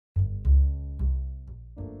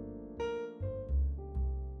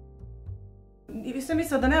Vi se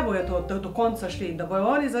misli, da ne bojo to do konca šli, da bojo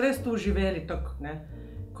oni zares tu živeli tako, ne.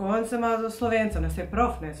 Ko on se ima za Slovenca, ne, se je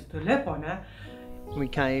prof, ne, to je lepo, ne. We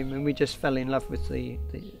came and we just fell in love with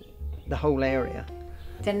the whole area.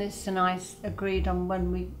 Dennis and I agreed on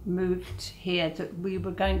when we moved here that we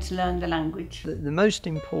were going to learn the language. The most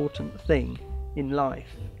important thing in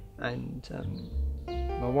life, and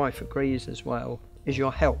my wife agrees as well, is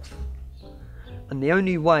your health. And the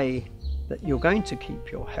only way that you're going to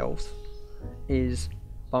keep your health is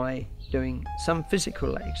by doing some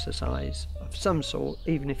physical exercise of some sort,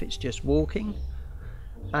 even if it's just walking,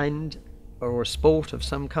 or a sport of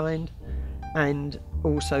some kind, and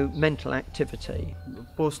also mental activity.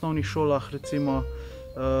 Po osnovnih šolah recimo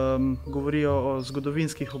govorijo o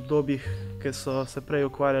zgodovinskih obdobjih, ki so se prej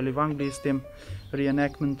ukvarjali v Angliji s tem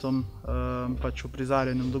reenactmentom, pač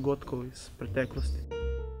uprizarjanjem dogodkov iz preteklosti.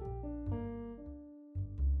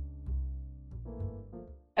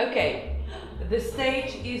 Okay, the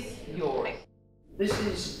stage is yours. This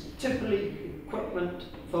is typically equipment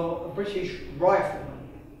for a British rifleman.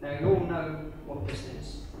 Now you all know what this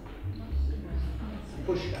is.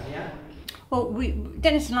 Pushka, yeah? Well,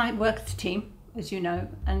 Dennis and I work as a team, as you know,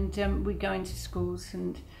 and we go into schools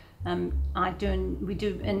and we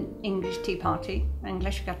do an English tea party,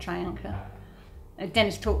 Angliška čajanka.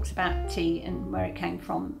 Dennis talks about tea and where it came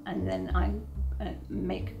from, and then I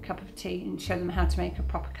make a cup of tea and show them how to make a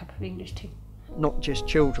proper cup of English tea. Not just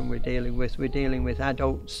children we're dealing with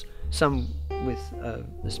adults, some with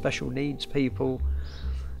the special needs people,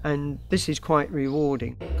 and this is quite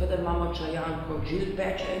rewarding. Kadar imamo čajanko, Gill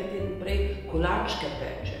peče en teden prej, kolačke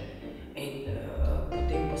peče in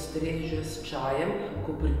potem postreže s čajem,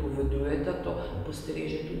 ko pripovedujeta to,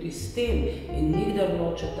 postreže tudi s tem in nikdar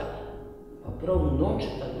nočeta, pa prav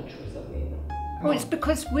nočeta nič v zameno. Well, it's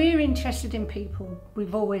because we're interested in people.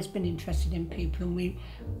 We've always been interested in people,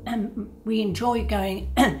 and we enjoy going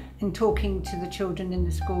and talking to the children in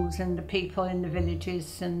the schools and the people in the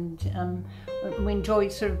villages, and we enjoy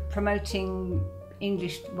sort of promoting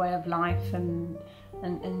English way of life, and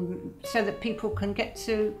so that people can get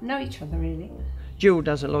to know each other really. Gill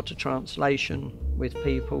does a lot of translation with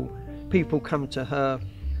people. People come to her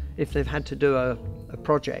if they've had to do a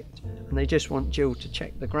project and they just want Gill to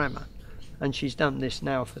check the grammar. And she's done this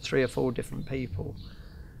now for 3 or 4 different people.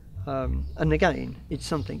 And again, it's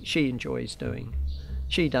something she enjoys doing.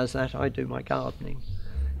 She does that, I do my gardening.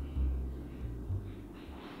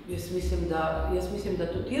 Jaz mislim, da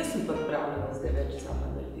tudi jaz sem pripravljena zdaj več sama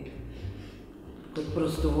narediti. Kot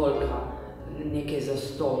prostovoljka, nekaj za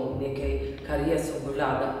ston, nekaj, kar jaz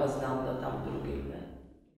obvladam, pa znam, da tam drugim ne.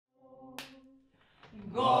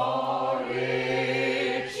 Goreči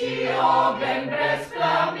ogenj brez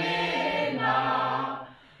plamena,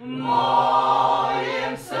 v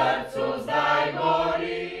mojem srcu zdaj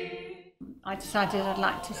gori. I decided I'd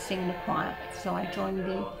like to sing the choir, so I joined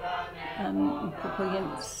the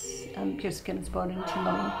pevskem zboru in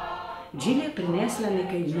Črnomelj. Gill je prinesla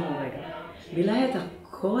nekaj novega. Bila je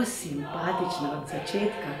tako simpatična od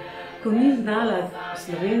začetka, ko ni znala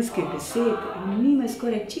slovenskih besed in ni me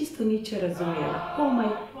skoraj čisto nič razumela, komaj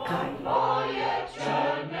kaj.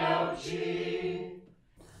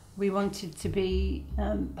 We wanted to be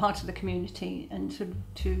part of the community and to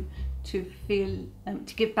feel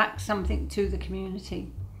to give back something to the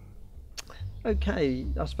community. Okay,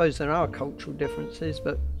 I suppose there are cultural differences,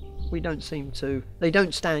 but we don't seem to, they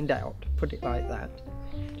don't stand out, put it like that.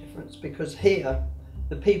 Difference, because here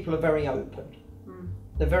the people are very open.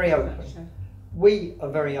 They're very open. We are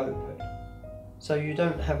very open. So you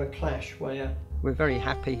don't have a clash where we're very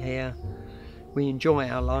happy here. We enjoy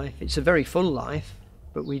our life. It's a very full life,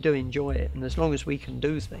 but we do enjoy it. And as long as we can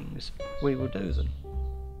do things, we will do them.